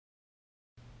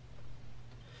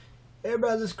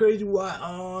Everybody, this is CrazyWyatt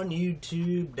on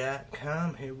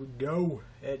YouTube.com. Here we go.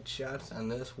 Headshots,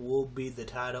 and this will be the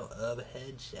title of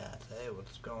Headshots. Hey,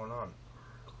 what's going on?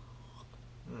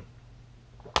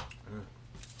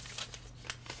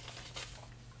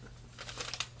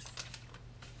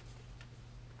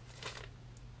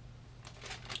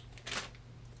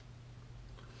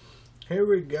 Here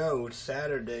we go. It's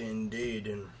Saturday indeed,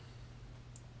 and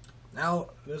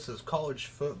now this is college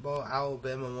football.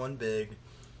 Alabama won big.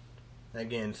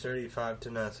 Again,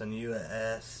 35-0.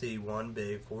 USC won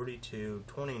big,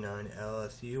 42-29.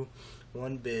 LSU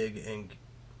won big, and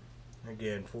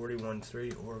again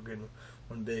 41-3. Oregon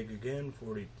won big again,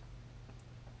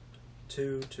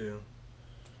 42-2.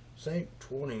 St.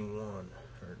 21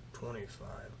 or 25.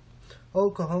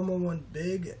 Oklahoma won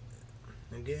big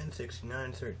again,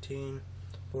 69-13.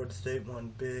 Florida State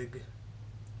won big,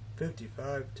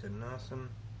 55-0.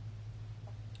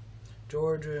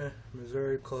 Georgia,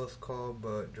 Missouri, close call,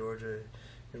 but Georgia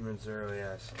and Missouri,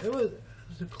 yes. It was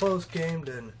a close game,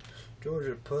 then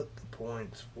Georgia put the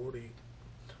points,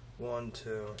 41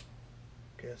 to,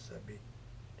 I guess that'd be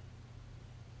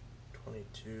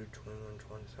 22, 21,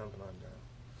 20, something like that.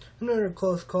 Another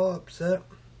close call, upset.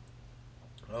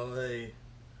 LA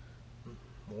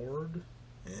Mord,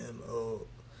 M-O-N-R-O-E,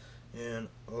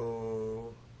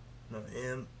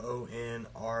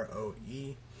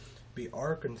 beat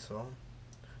Arkansas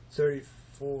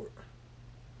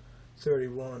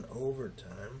 34-31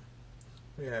 overtime.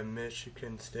 We have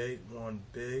Michigan State won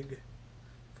big,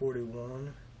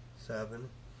 41-7.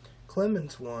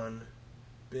 Clemens won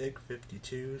big,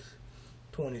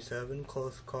 52-27,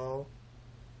 close call.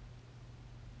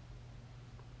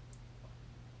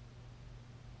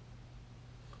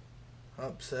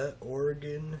 Upset,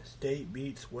 Oregon State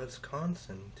beats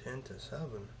Wisconsin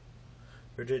 10-7.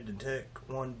 Virginia Tech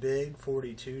won big,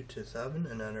 42-7.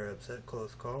 Another upset,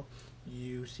 close call.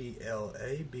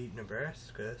 UCLA beat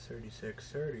Nebraska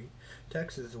 36-30.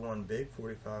 Texas won big,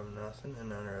 45-0.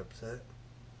 Another upset.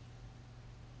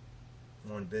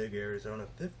 Won big, Arizona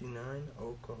 59.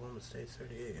 Oklahoma State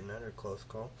 38. Another close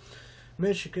call.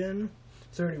 Michigan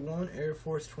 31, Air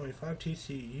Force 25.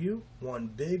 TCU won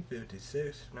big,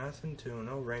 56-0,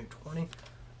 2-0, ranked 20.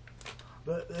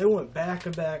 But they went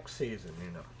back-to-back season,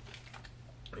 you know.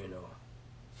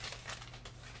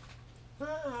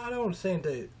 I don't think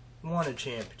they won a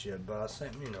championship, but I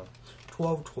think,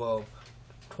 12-12,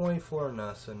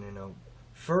 24-0,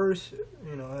 First,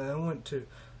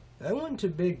 they went to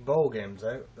big bowl games.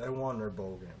 They won their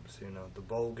bowl games, the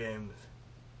bowl games,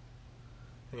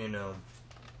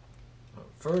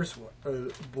 First,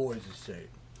 Boise State.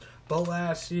 But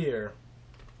last year,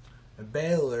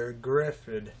 Baylor,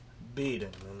 Griffin beat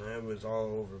him, and it was all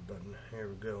over, but here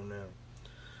we go now.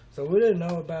 So we didn't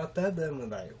know about that, then we're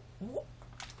like, what?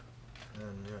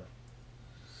 And, yeah.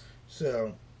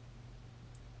 So,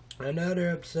 another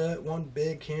upset, one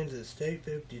big, Kansas State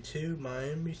 52,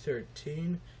 Miami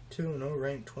 13, 2-0,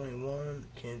 ranked 21,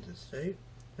 Kansas State.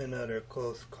 Another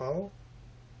close call.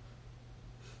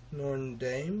 Notre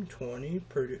Dame 20,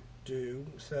 Purdue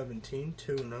 17,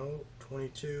 2-0,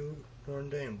 22, Notre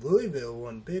Dame. Louisville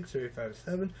won big,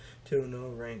 35-7,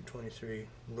 2-0, ranked 23,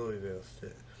 Louisville.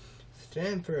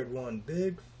 Stanford won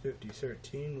big,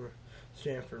 50-13,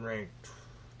 Stanford ranked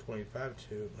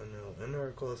 25-2,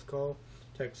 another close call.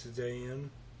 Texas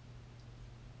A&M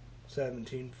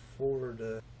 17,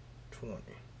 4-20.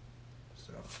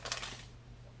 So.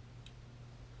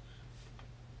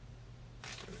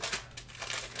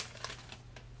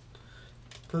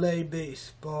 Play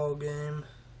baseball game.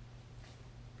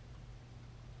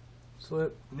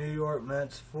 Slip New York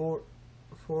Mets 4-0.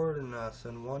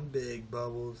 One big,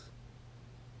 Bubbles.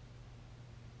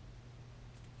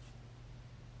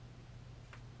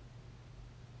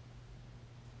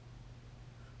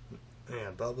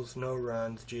 Yeah, Bubbles no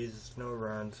runs. Jesus no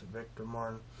runs. Victor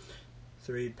Martin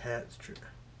 3. Pat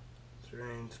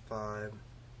Strange 5.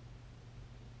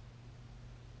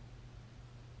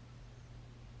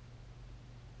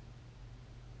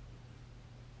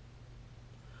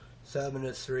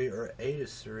 7-3 or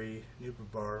 8-3,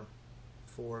 Newbar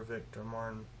 4, Victor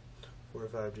Martin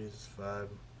 4-5, Jesus 5.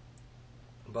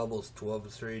 Bubbles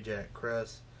 12-3, Jack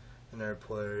Kress, another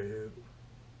player who his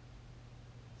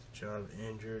job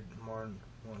injured. Martin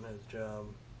won his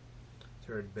job.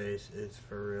 Third base is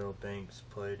for real. Banks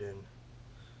playing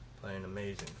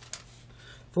amazing.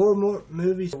 4 more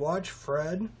movies to watch.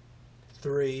 Fred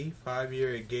 3,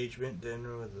 5-year engagement,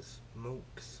 dinner with the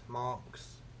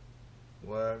Smokes.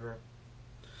 Whatever.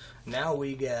 Now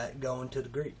we got Going to the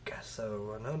Greek,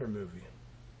 so another movie.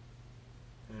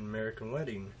 An American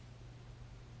Wedding.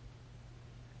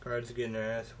 Cards getting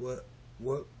their ass. What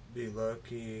be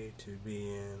lucky to be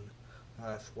in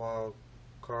last wild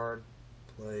card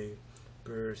play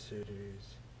Brewer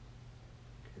Cities.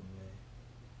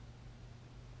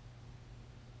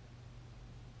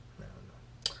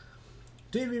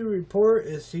 TV report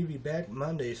is TV back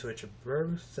Monday, switch of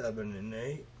birth 7 and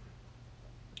 8.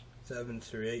 7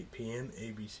 through 8 p.m.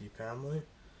 ABC Family.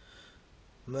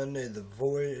 Monday The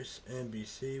Voice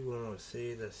NBC. We won't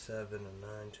see the 7 and 9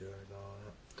 to our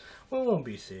We won't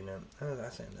be seeing them. I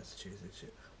think that's Tuesday too.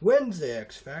 Wednesday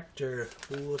X Factor.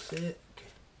 We will see it.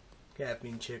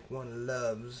 Caffeine Chick 1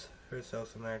 loves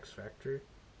herself some X Factor.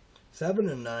 7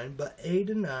 and 9, but 8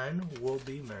 and 9 will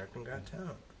be American Got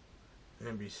Talent.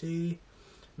 NBC.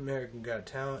 American Got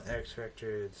Talent, X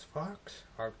Factor is Fox.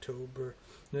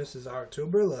 This is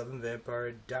October 11,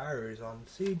 Vampire Diaries on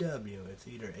CW. It's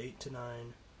either 8 to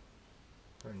 9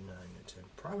 or 9 to 10.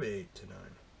 Probably 8 to 9.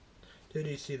 Did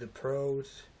he see the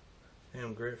pros?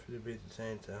 Sam Griffith to beat the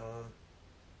Saints at home.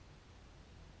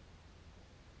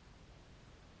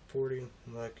 40,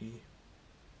 lucky.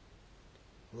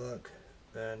 Luck,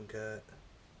 bad gut.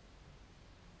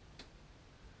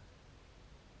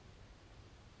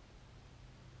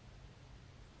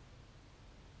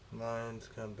 Lions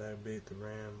come back, beat the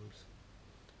Rams.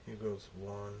 Eagles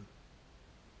 1.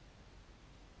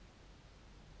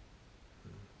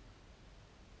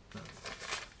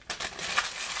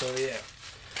 So yeah.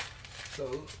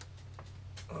 So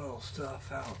little stuff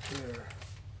out there.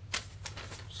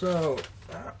 So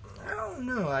I don't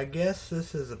know. I guess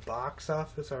this is a box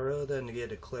office. I really didn't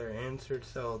get a clear answer.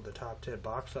 So the top 10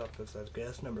 box office, I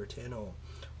guess number 10 will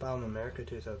Bound America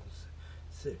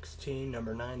 2016,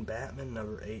 number 9 Batman,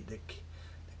 number 8 the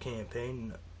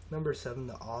Campaign, number 7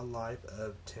 The Odd Life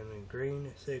of Timmy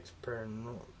Green, 6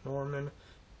 Paranorman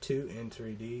 2 in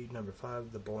 3D, number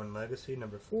 5 The Bourne Legacy,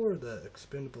 number 4 The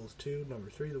Expendables 2,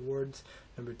 number 3 The Wards,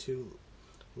 number 2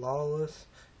 Lawless,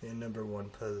 and number 1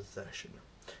 Possession.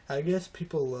 I guess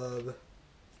people love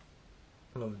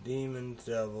demons,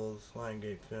 devils,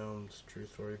 Lionsgate Films, true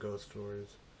story, ghost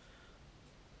stories.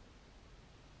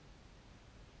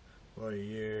 What a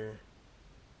year.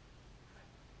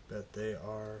 Bet they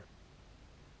are.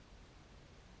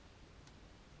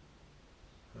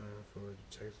 Forward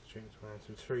to Texas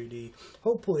Chainsaw through 3D.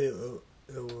 Hopefully it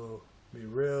will be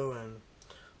real, and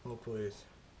hopefully it's,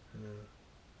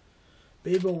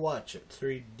 be able to watch it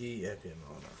 3D FM.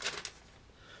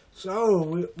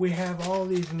 So we have all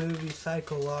these movies,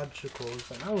 psychologicals,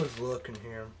 and I was looking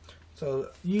here. So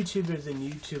YouTubers in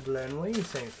YouTube land, what do you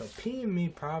think? So PM me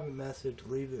private message,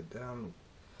 leave it down,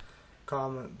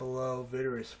 comment below,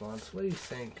 video response. What do you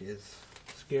think is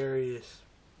scariest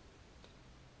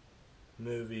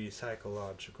movie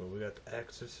psychological? We got the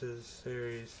Exorcist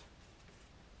series,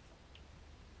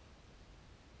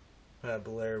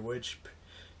 Blair Witch,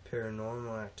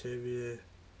 Paranormal Activity,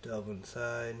 Delve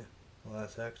Inside, The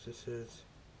Last Exorcist,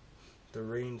 The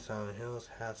Ring, Silent Hills,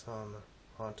 House on the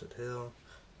Haunted Hill.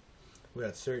 We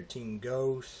got 13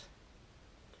 Ghosts,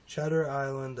 Shutter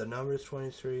Island, The Numbers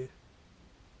 23,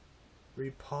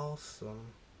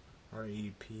 Repulsum,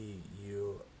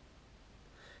 REPULSIM.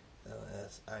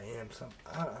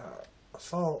 I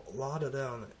saw a lot of that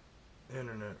on the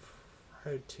internet.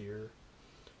 Frontier,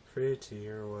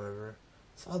 or whatever.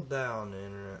 Saw that on the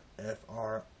internet.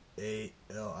 FRALITY.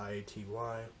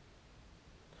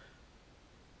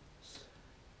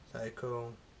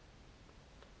 Psycho,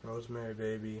 Rosemary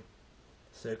Baby,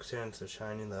 Sixth Sense, The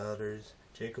Shining, The Others,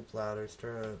 Jacob Louder,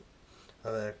 Stir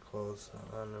of Echoes,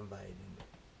 Uninviting.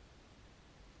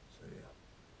 So yeah.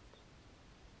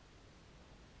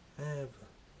 I have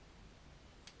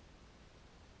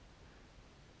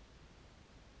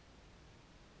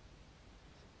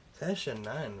Session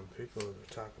 9, and people are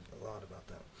talking a lot about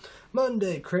that.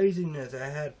 Monday, craziness. I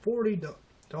had $40.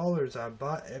 I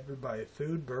bought everybody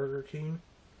food, Burger King.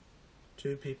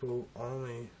 Two people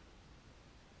only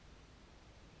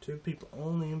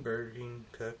in Burger King,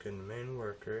 cook and the main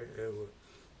worker. It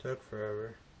took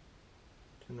forever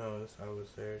to notice I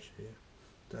was there. She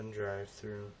done drive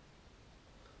through.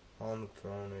 On the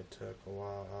phone, it took a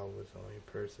while. I was the only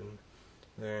person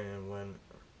there, and when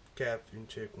Captain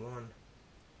Chick 1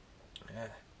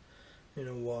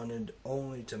 wanted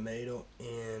only tomato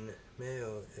and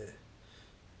mayo. It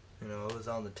was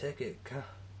on the ticket.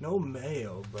 No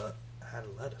mayo, but I had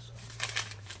lettuce on it.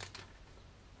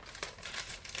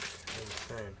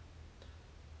 Insane.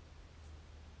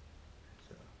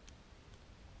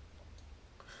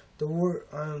 So,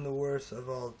 I'm the worst of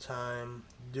all time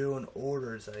doing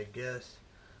orders, I guess.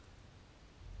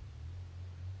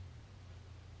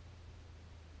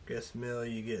 Meal,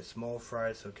 you get small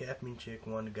fries. So Caffeine Chick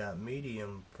 1 got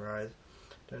medium fries.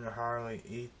 Didn't hardly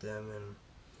eat them, and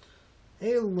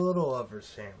ate a little of her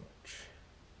sandwich.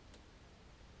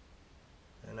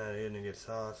 And I didn't get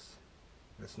sauce.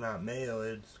 It's not mayo,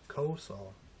 it's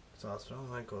coleslaw sauce. I don't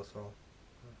like coleslaw.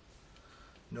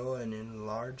 No onion,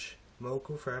 large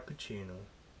mocha frappuccino.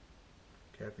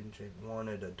 Caffeine shake.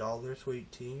 Wanted $1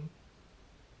 sweet tea.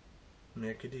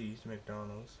 Mickey D's,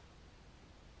 McDonald's.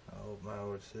 I hope my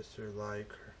older sister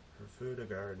liked her food. I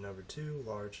got her number 2,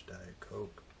 large Diet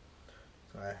Coke.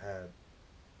 So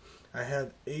I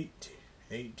have $18.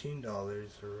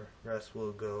 The rest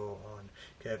will go on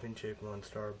Caffeine Shake 1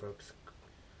 Starbucks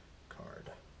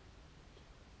card.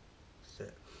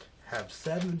 Have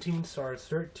 17 stars,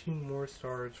 13 more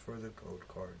stars for the gold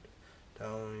card. I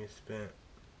only spent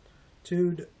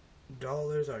 $2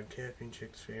 on Caffeine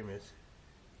Shake's famous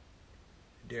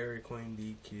Dairy Queen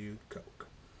DQ Coke.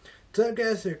 So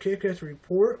guys, their Kick-Ass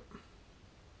report.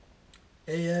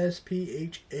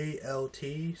 ASPHALT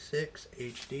 6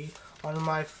 HD. On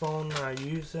my phone I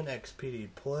use an XPD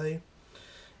Play.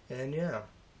 And yeah,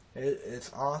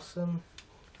 it's awesome.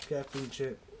 Caffeine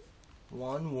Chip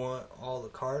 1 won all the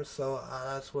cards, so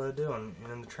that's what I'm doing.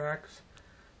 And the tracks,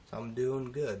 so I'm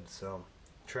doing good. So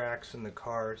tracks and the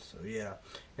cards, so yeah.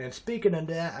 And speaking of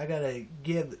that, I gotta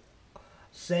give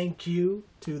thank you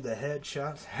to the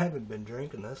headshots. Haven't been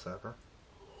drinking this ever.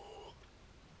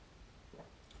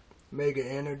 Mega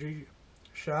Energy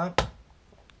Shot.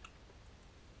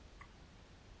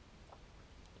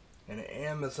 And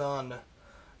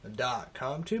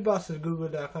Amazon.com. 2 bosses,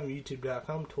 Google.com,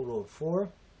 YouTube.com, total of 4.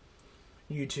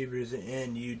 YouTubers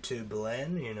in YouTube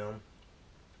land, you know.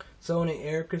 Sony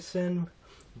Ericsson,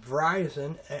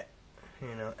 Verizon,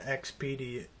 you know,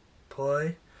 XPD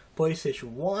Play, PlayStation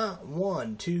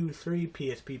 1, 2, 3,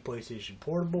 PSP, PlayStation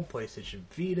Portable, PlayStation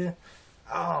Vita.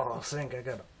 Oh, I think I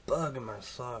got a bug in my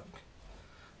sock.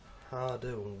 How I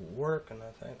did work, and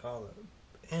I think all the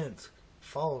ants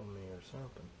followed me or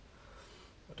something.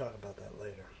 We'll talk about that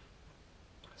later.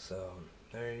 So,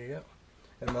 there you go.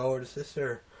 And my older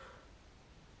sister,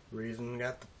 reason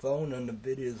got the phone and the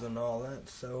videos and all that,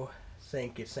 so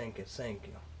thank you. So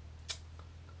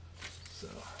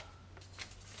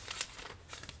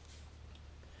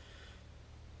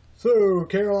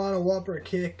Carolina Whopper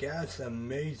kick, that's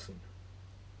amazing.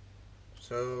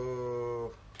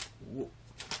 So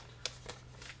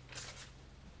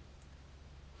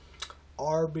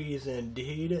Arby's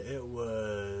indeed, it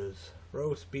was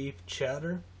roast beef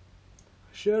cheddar.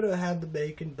 Should have had the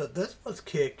bacon, but this was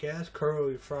kick-ass.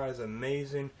 Curly fries,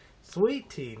 amazing. Sweet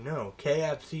tea, no.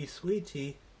 KFC sweet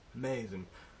tea, amazing.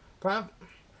 The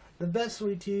best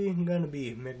sweet tea gonna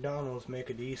be McDonald's,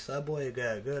 Mickey D, Subway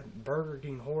got good, Burger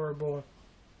King horrible,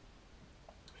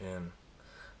 and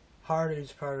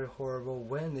Hardee's probably horrible.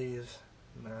 Wendy's,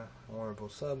 nah, horrible.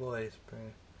 Subway's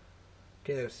pretty.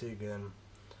 KFC good,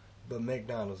 but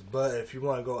McDonald's. But if you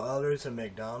want to go others than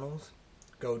McDonald's,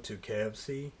 go to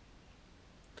KFC.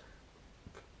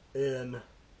 And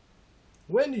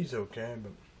Wendy's okay,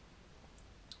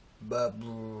 but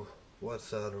what's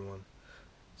the other one?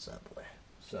 Subway.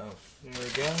 So here we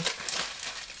go.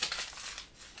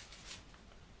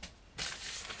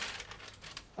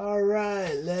 All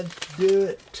right, let's do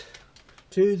it.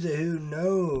 Tuesday, who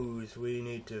knows? We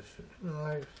need to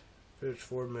finish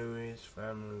 4 movies,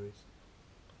 5 movies.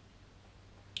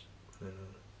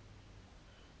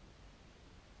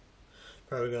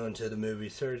 Probably going to the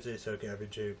movies Thursday, so Cappy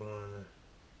Jake one.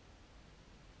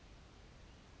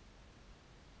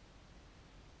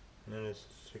 And as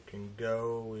it can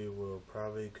go, we will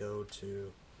probably go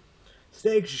to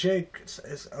Steak Shake.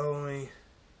 It's only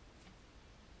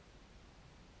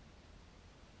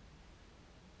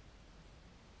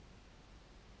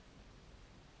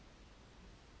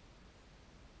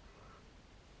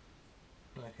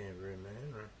I can't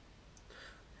remember.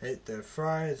 Hate the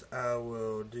fries. I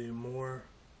will do more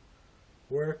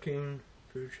working.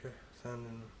 Future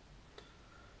Sunday.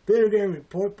 Video game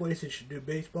report. Places should do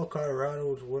baseball.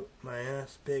 Colorado's whipped my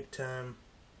ass big time.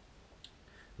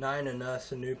 9-0.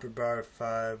 Super Bar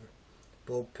 5.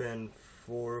 Bullpen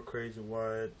 4.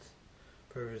 CrazyWyatt.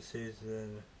 Perfect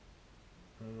season.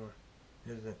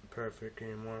 Isn't perfect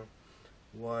anymore.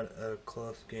 What a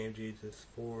close game. Jesus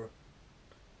 4.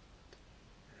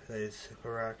 It's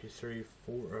Haraki 3,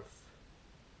 4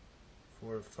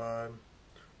 of 5.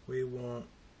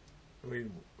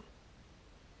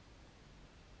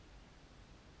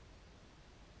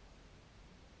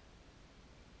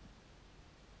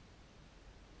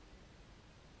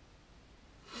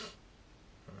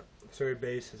 Third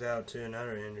base is out to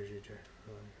another energy drink.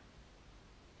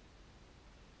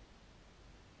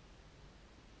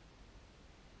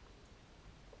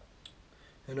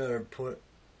 Another put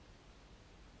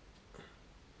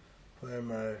Playing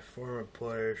my former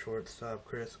player, shortstop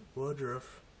Chris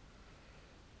Woodruff.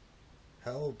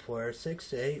 Hell of a player, 6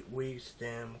 to 8 weeks.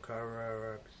 Damn,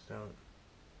 Colorado Rockies don't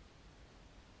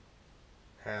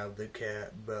have the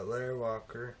cat. But Larry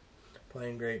Walker,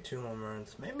 playing great, 2 home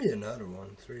runs. Maybe another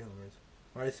one, 3 home runs.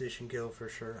 Ice Station kill for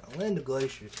sure. Atlanta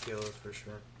Glacier's killer for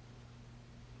sure.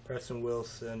 Preston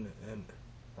Wilson, and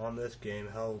on this game,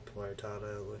 hell of a player, Todd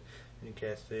Elway. And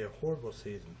Castillo, a horrible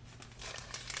season.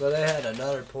 So they had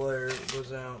another player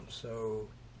was out, so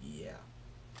yeah.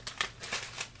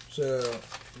 So,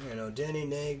 you know, Denny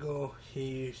Nagel,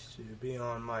 he used to be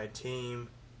on my team.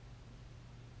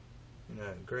 You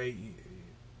know, great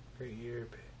year.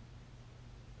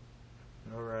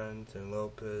 No runs, and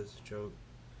Lopez, Joe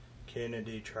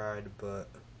Kennedy tried, but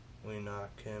we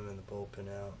knocked him in the bullpen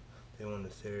out. They won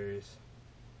the series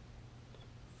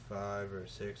 5 or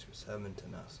 6 or 7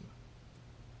 to nothing.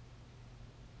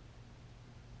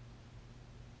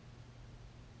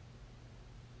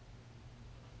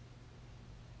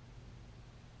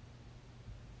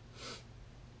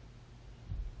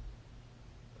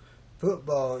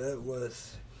 Football, it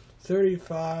was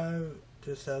 35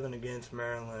 to 7 against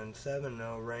Maryland,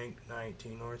 7-0, ranked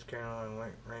 19. North Carolina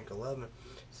ranked 11,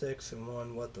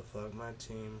 6-1. What the fuck, my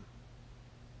team.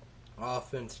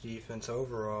 Offense, defense,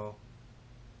 overall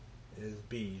is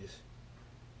B's.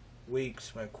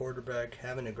 Weeks, my quarterback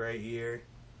having a great year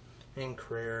and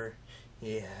career.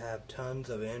 He have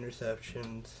tons of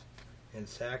interceptions and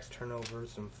sacks,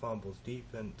 turnovers, and fumbles.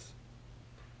 Defense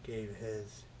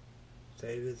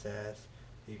save his ass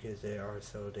because they are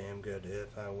so damn good.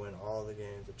 If I win all the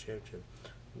games of championship,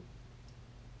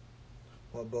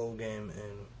 what bowl game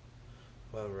and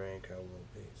what rank I will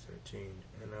be? 13.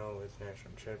 And I always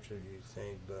national championship, you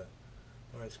think, but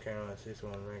North Carolina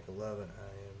 6-1, rank 11.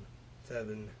 I am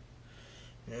 7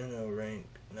 and I'll rank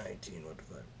 19. What the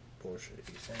fuck bullshit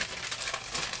you think?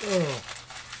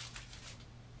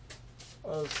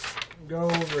 Let's go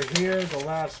over here, the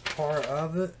last part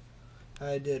of it.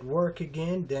 I did work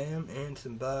again, damn, and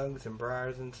some bugs and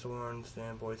briars and thorns,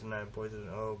 damn, poison ivy, poison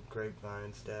oak,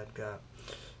 grapevines. Dad got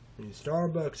a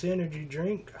Starbucks energy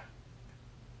drink.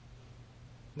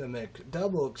 The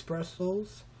McDouble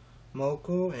Espressos,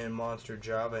 Mocha, and Monster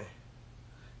Java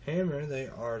Hammer. They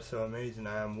are so amazing.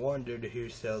 I am wondered who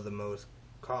sells the most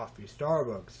coffee.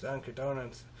 Starbucks, Dunkin'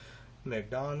 Donuts,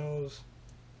 McDonald's,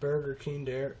 Burger King,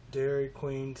 Dairy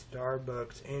Queen,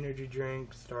 Starbucks energy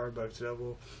drinks, Starbucks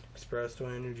Double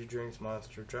Espresso energy drinks,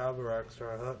 Monster Java,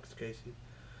 Rockstar Hux,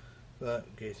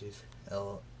 Casey's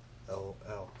LOL.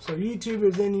 So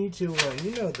YouTubers in YouTube land,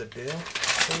 you know the deal.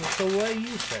 So what do you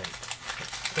think?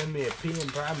 Send me a PM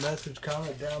Prime message,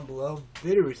 comment down below,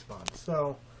 video response.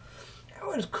 So it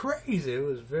was crazy. It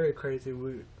was very crazy.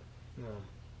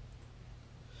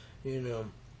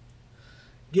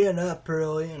 Getting up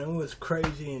early, and it was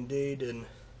crazy indeed. And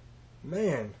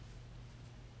man,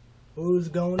 we was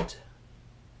going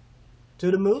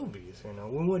to the movies. You know,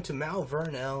 we went to Mount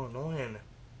Vernon, Illinois, and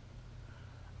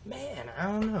man, I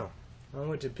don't know. I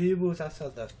went to Peebles. I saw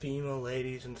the female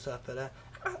ladies and stuff like that.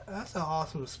 That's an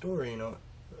awesome story. You know,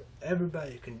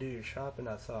 everybody can do your shopping.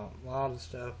 I saw a lot of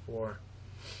stuff for,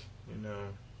 you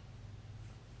know,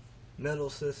 middle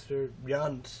sister,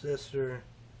 young sister,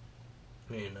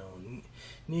 you know,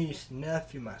 niece,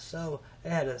 nephew, myself.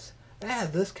 They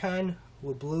had this kind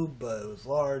with blue, but it was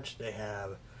large. They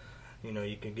have, you know,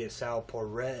 you can get Southport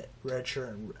red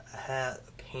shirt, a hat,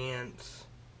 pants,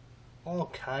 all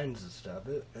kinds of stuff.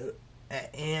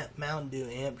 Mountain Dew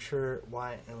amp shirt,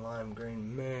 white and lime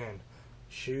green. Man,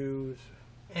 shoes,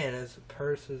 man, it's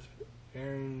purses,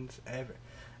 earrings, everything.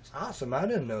 It's awesome. I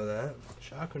didn't know that.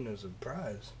 Shocking and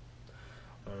surprise.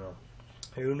 I don't know.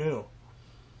 Who knew?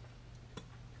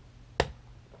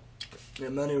 The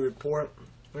money report,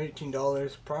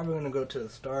 $18. Probably gonna go to the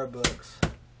Starbucks.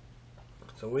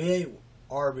 So we ate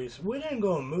Arby's. We didn't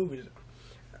go to movies.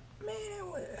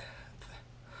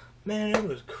 Man, it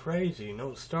was crazy. You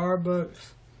know,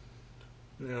 Starbucks,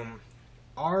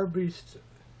 Arby's.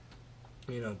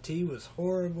 You know, tea was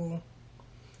horrible.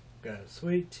 Got a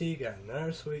sweet tea. Got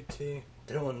another sweet tea.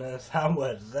 Doing this, I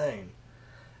was Zane.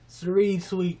 3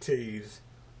 sweet teas.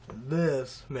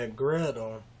 This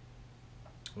McGriddle.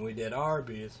 We did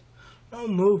Arby's. No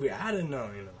movie. I didn't know,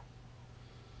 you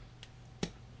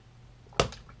know.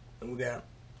 And we got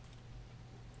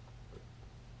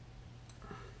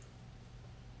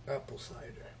apple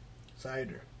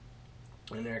cider.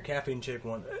 And their caffeine chick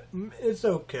one. It's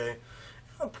okay.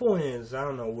 The point is, I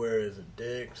don't know where is it.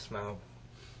 Dick's, Mount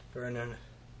Vernon,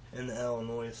 in the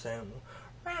Illinois sample.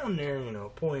 Around there, you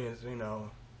know. Point is, you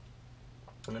know,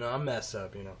 I mess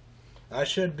up, you know. I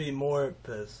should be more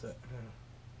pissed.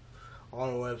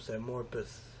 on the website more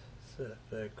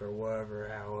specific or whatever,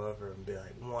 however, and be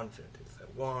like 150, so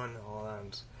 1, all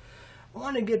that. I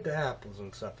want to get the apples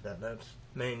and stuff like that. That's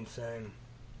the main thing.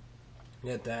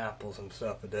 Get the apples and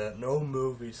stuff like that. No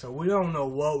movies, so we don't know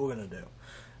what we're gonna do.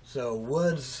 So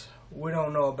we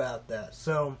don't know about that.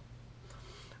 So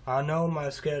I know my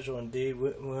schedule. Indeed,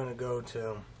 we're gonna go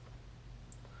to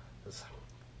this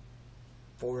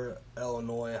Fort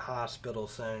Illinois hospital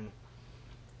thing.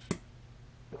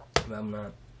 I'm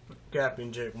not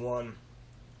Captain Jake 1.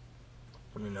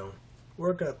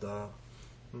 Work at the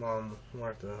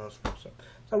hospital.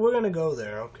 So we're gonna go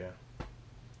there. Okay.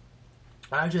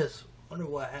 I just wonder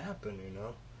what happened.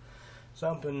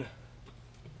 Something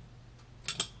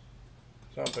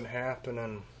happened,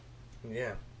 and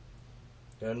yeah,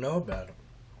 didn't know about it.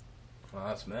 Well,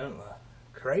 that's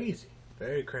crazy,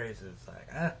 very crazy. It's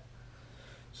like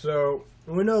So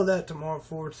we know that tomorrow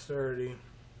 4:30.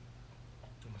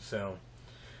 So,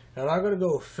 and I'm gonna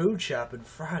go food shopping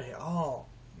Friday. Oh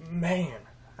man,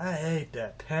 I hate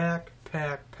that pack.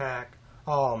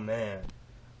 Oh man,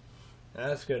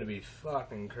 that's gonna be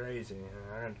fucking crazy.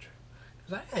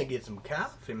 Cause I gotta get some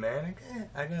coffee, man.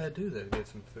 I gotta do that. Get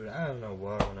some food. I don't know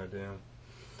what I'm gonna do.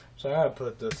 So I gotta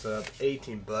put this up.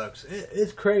 $18.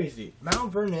 It's crazy.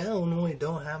 Mount Vernon, Illinois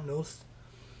don't have no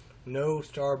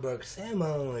Starbucks. Sam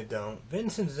only don't.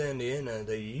 Vincent's, Indiana,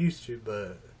 they used to,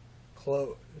 but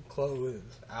close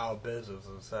out of business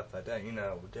and stuff like that. You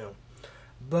know what we're doing.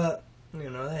 But they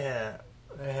had.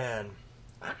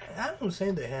 I don't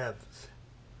think they have.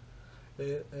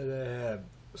 They have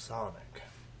Sonic.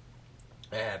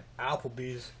 They have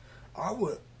Applebee's.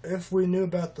 If we knew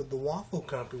about the Waffle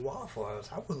Company, Waffle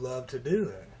House, I would love to do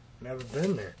that. Never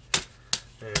been there.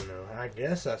 I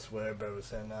guess that's what everybody was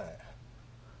saying.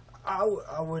 I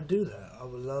would do that. I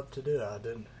would love to do that. I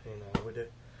didn't, I would do.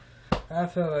 I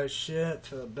felt like shit,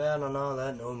 felt bad on all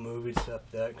that, no movie stuff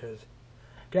that, because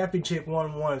Captain Chick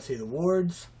 1 wanted to see the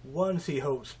Wards, wanted to see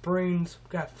Hope Springs,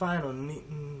 got Final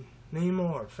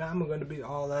Nemo or Family going to be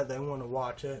all that, they want to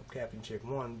watch it, Captain Chick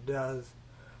 1 does,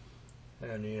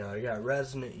 and you got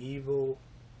Resident Evil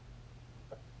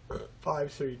 5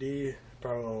 3D,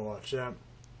 probably want to watch that.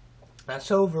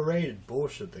 That's overrated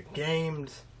bullshit, the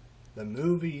games, the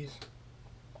movies,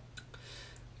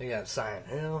 they got Silent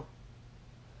Hill.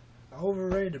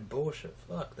 Overrated bullshit.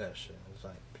 Fuck that shit. It's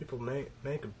like people make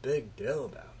a big deal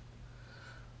about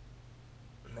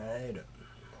it. I hate it.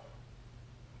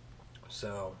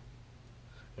 So,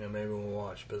 maybe we'll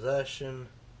watch Possession.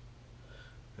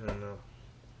 I don't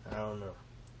know.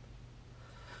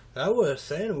 I was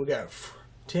saying we got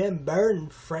Tim Burton,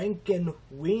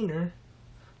 Frankenweenie.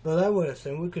 But I was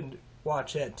saying we could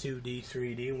watch that 2D,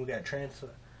 3D. And we got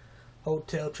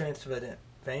Hotel Transylvania.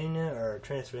 Or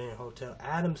Transylvania Hotel,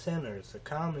 Adam Sandler's a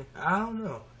comedy. I don't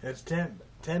know. It's Tim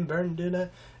Burton did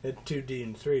that. It's 2D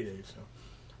and 3D. So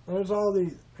there's all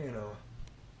these,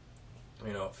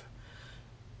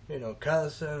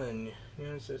 cousin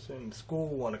and just in school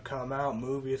want to come out,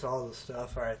 movies, all the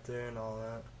stuff right there and all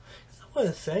that. So I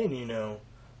was saying,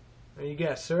 you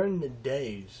got certain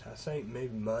days. I think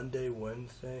maybe Monday,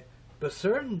 Wednesday, but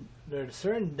there's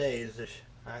certain days that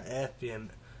FM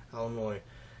Illinois.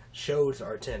 Shows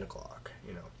are 10 o'clock,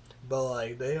 but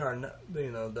like they are not,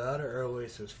 the other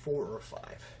earliest is 4 or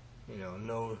 5,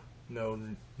 no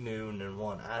noon and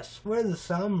 1. I swear the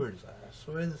summers,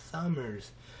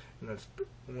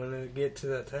 when they get to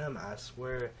that time, I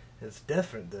swear it's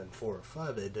different than 4 or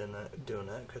 5. They did not doing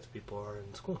that because people are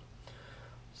in school.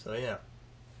 So yeah,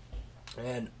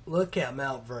 and look at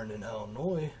Mount Vernon,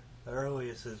 Illinois. The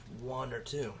earliest is 1 or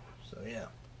 2. So yeah.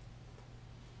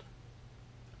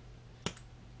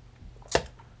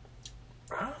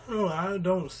 I don't know, I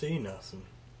don't see nothing.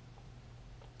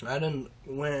 I didn't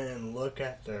went and look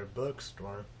at their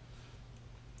bookstore.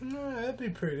 No, that'd be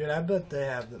pretty good. I bet they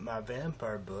have my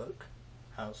vampire book,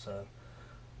 House of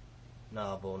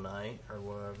Novel Night, or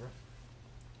whatever.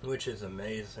 Which is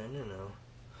amazing,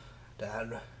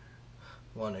 Dad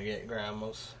want to get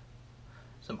Grandma's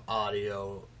some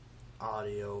audio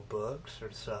books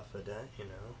or stuff like that,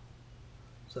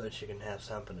 so that she can have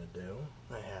something to do.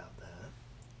 I have that.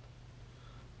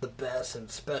 The best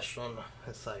and special,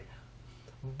 it's like,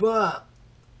 but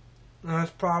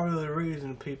that's probably the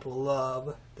reason people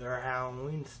love their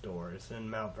Halloween stores in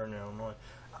Mount Vernon, Illinois.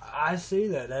 I see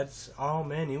that. That's, oh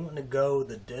man, you want to go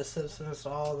the distance and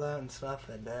all that and stuff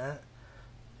like that.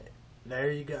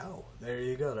 There you go.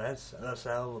 That's a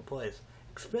hell of a place.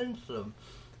 Expensive,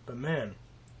 but man,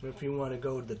 if you want to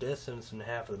go the distance and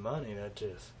half the money, that's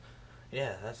a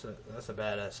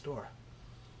badass store.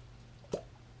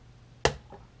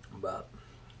 But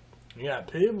you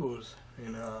got people's, You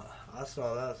know, I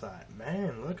saw that. I was like,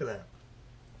 man, look at that.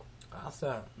 I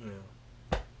thought, you know.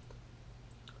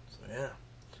 So yeah.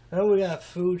 Then we got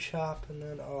food shopping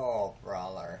and oh,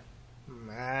 brother.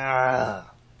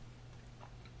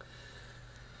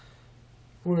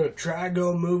 We're gonna try to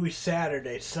go movie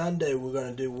Saturday. Sunday we're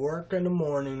gonna do work in the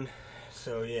morning.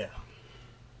 So yeah.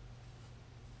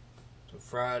 So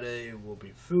Friday will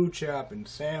be food shopping,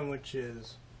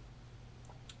 sandwiches.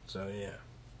 So yeah.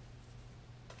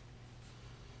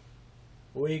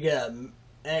 We got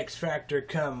X Factor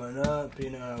coming up, you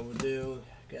know, we do.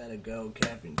 Gotta go,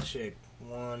 Captain Chick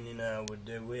 1, you know,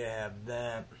 we have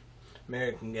that.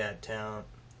 American Got Talent.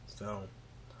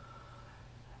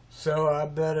 So I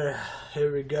better,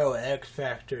 here we go, X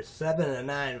Factor 7 and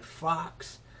 9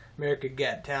 Fox. American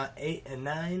Got Talent 8 and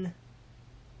 9.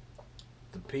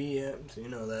 The PMs, you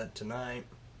know that, tonight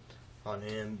on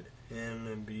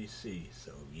NBC.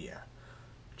 So yeah,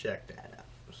 check that out.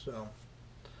 So,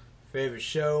 favorite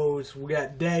shows, we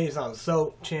got days on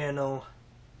Soap Channel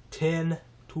 10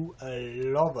 to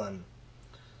 11.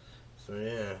 So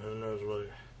yeah, who knows what,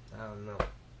 I don't know.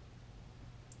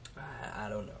 I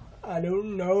don't know. I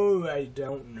don't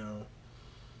know.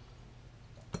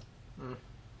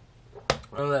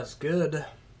 Well, that's good.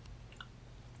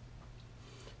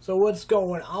 So what's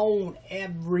going on,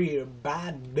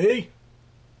 everybody?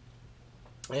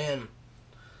 And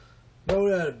no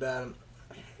doubt about it.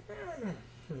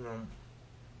 You know.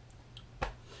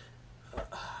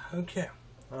 Okay.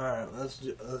 Alright, let's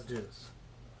do this.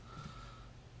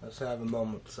 Let's have a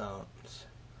moment of silence.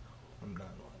 I'm not.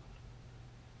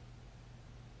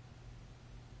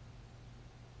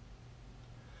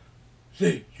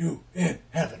 See you in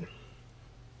heaven.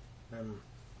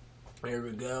 Here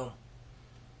we go.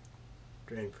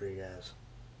 Drink for you guys.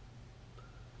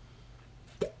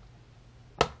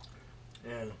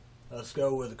 And let's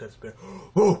go with the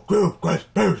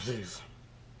conspiracies.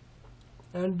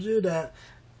 And to do that,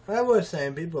 I was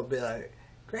saying people would be like,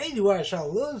 CrazyWyatt shall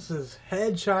lose his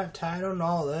headshot title and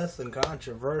all this and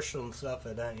controversial and stuff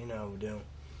like that, you know, we do.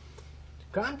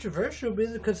 Controversial would be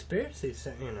the conspiracy,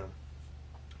 you know.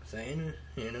 Saying,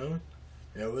 you know,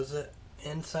 it was an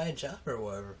inside job or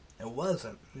whatever. It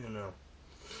wasn't, you know.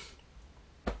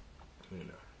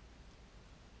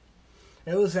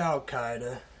 It was Al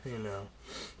Qaeda, you know.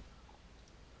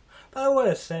 But I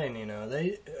was saying, you know,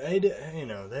 they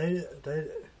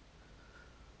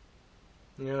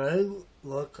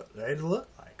look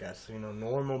like us, you know,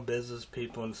 normal business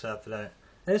people and stuff like that.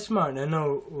 They're smart. They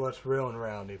know what's real and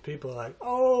rowdy. People are like,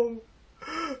 oh,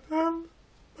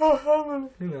 you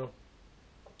know.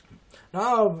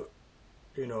 Now,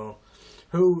 you know,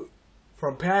 who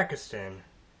from Pakistan,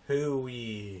 who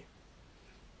we,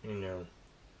 you know,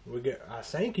 we get. I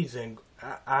think he's in.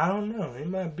 I don't know. He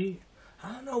might be.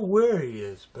 I don't know where he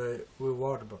is, but we're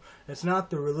waterboard. It's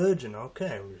not the religion.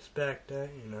 Okay, we respect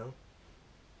that. You know.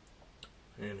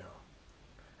 You know,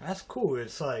 that's cool.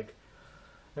 It's like,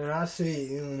 and I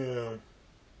see, you know,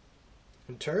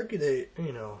 in Turkey they,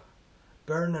 you know,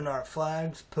 burning our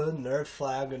flags, putting their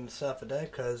flag and stuff like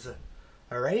that, because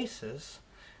are racist.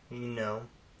 You know,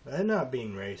 they're not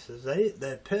being racist.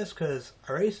 They're pissed because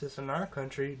racists in our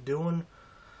country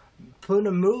putting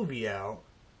a movie out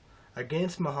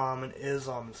against Muhammad,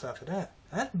 Islam, and stuff like that.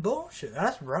 That's bullshit.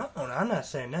 That's wrong. I'm not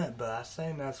saying that, but I'm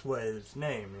saying that's what his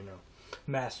name, you know,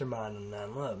 mastermind and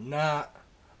 9/11, not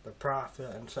the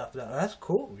prophet and stuff like that. That's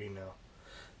cool, you know.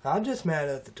 I'm just mad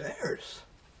at the terrorists.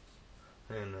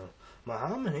 You know,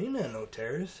 Muhammad, he not no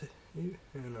terrorist. You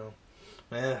know,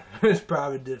 man, it's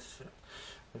probably just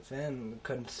defend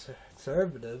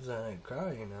conservatives and they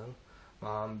cry, you know.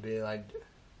 Muhammad be like,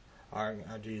 our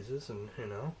Jesus, and you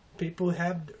know, people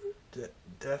have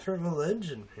different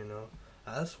religion, you know.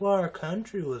 That's what our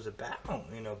country was about,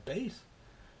 you know, base.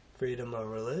 Freedom of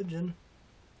religion,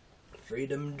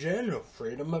 freedom in general,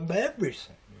 freedom of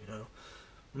everything, you know.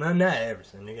 Not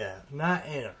everything, you got, not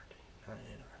anarchy.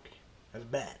 That's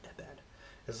bad,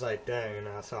 It's like, dang, you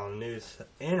know, I saw on the news,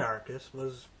 anarchist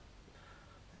was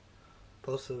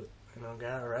supposed to, you know,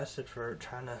 got arrested for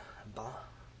trying to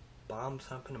bomb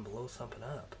something and blow something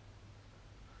up.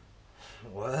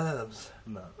 Whatevs,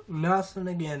 but nothing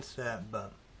against that,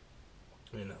 but,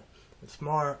 you know, it's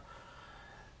smart,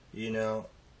 you know,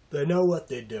 they know what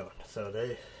they're doing, so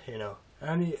they, you know,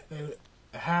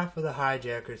 half of the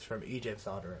hijackers from Egypt,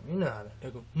 Saudi Arabia, you know how they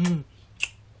go,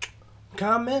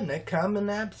 they come in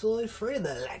absolutely free,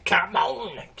 they're like, come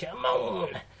on,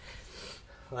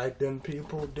 like them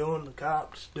people doing the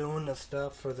cops, doing the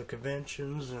stuff for the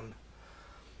conventions, and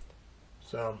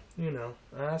so, you know,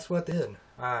 that's what they did.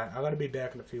 Alright, I gotta be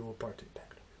back in a few. We'll part 2.